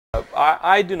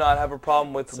I do not have a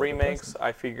problem with remakes.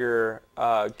 I figure you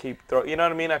know what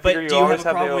I mean? I figure you always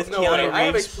have a problem with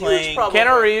Keanu Reeves playing?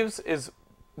 Keanu Reeves is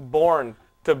born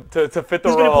to fit the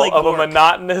role of a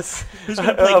monotonous. Who's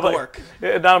going to play Gork?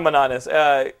 Not a monotonous.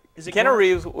 Is it Keanu Gork?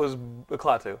 Reeves was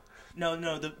Klaatu. No,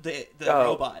 the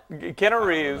robot. Keanu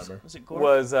Reeves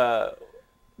was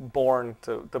born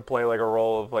to play like a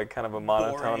role of like kind of a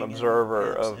monotone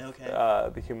observer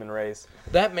of the human race.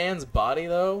 That man's body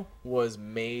though was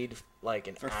made like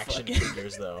in action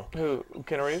figures though. Who?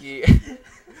 Keanu Reeves? Yeah.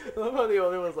 I love how the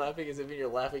only one's laughing is if you're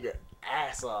laughing your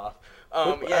ass off.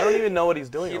 I don't even know what he's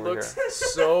doing. He over looks here.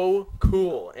 so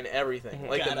cool in everything.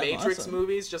 Like God, the Matrix awesome.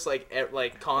 movies, just like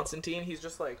Constantine. He's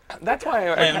just like. That's why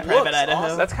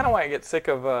That's kind of why I get sick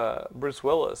of Bruce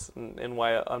Willis and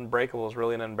why Unbreakable is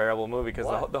really an unbearable movie because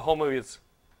the whole movie is.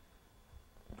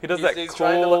 He does that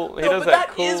cool.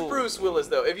 That is Bruce Willis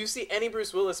though. If you see any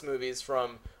Bruce Willis movies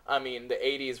from, the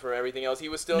 80s for everything else, he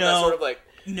was still that sort of like.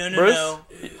 No.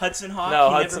 Hudson Hawk.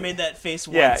 He never made that face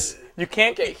once. Yeah, you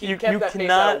can't. Okay, he kept that face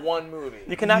out of one movie.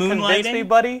 You cannot convince me,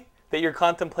 buddy, that you're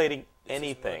contemplating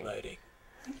anything. What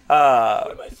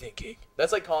am I thinking?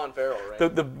 That's like Colin Farrell,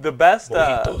 right? The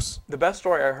best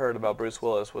story I heard about Bruce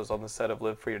Willis was on the set of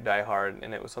Live Free or Die Hard,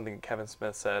 and it was something Kevin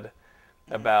Smith said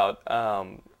about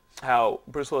how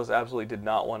Bruce Willis absolutely did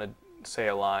not want to say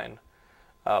a line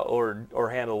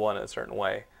or handle one in a certain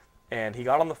way. And he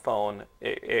got on the phone.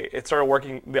 It started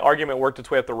working. The argument worked its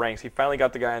way up the ranks. He finally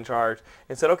got the guy in charge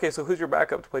and said, "Okay, so who's your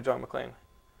backup to play John McClane?"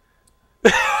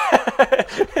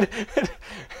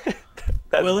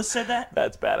 Willis said that?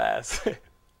 That's badass.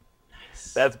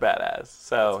 Nice. That's badass.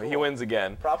 So he wins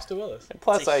again. Props to Willis. And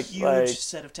plus, it's a huge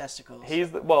set of testicles.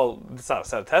 It's not a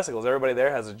set of testicles. Everybody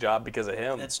there has a job because of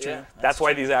him. That's true. That's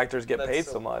why these actors get paid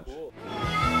so much. Cool.